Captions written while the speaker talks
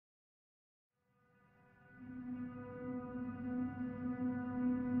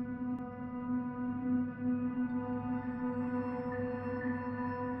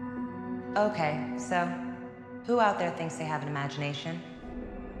Okay, so who out there thinks they have an imagination?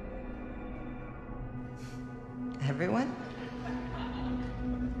 Everyone?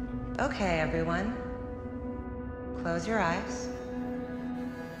 Okay, everyone. Close your eyes.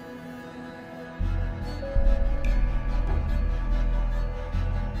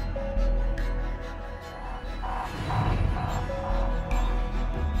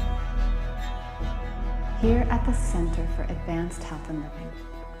 Here at the Center for Advanced Health and Living,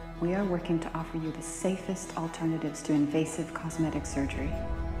 we are working to offer you the safest alternatives to invasive cosmetic surgery.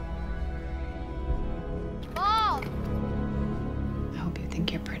 Mom! I hope you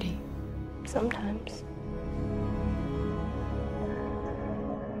think you're pretty. Sometimes.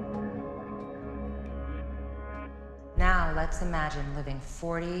 Now let's imagine living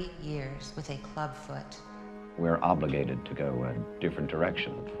 40 years with a club foot. We're obligated to go a different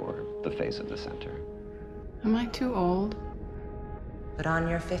direction for the face of the center. Am I too old? But on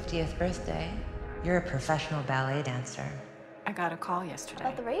your 50th birthday, you're a professional ballet dancer. I got a call yesterday.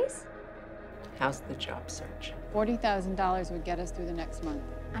 About the raise? How's the job search? $40,000 would get us through the next month.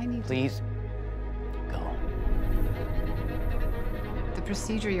 I need Please, go. the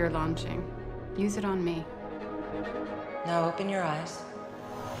procedure you're launching. Use it on me. Now open your eyes.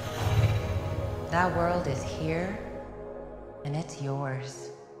 That world is here, and it's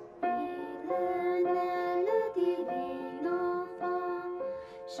yours.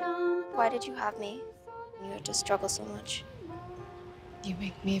 Why did you have me when you had to struggle so much? You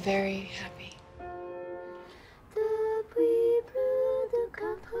make me very happy.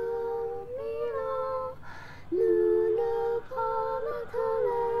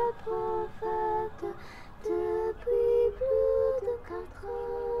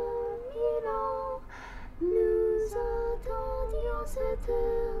 Nous attendions cette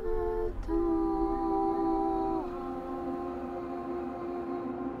heure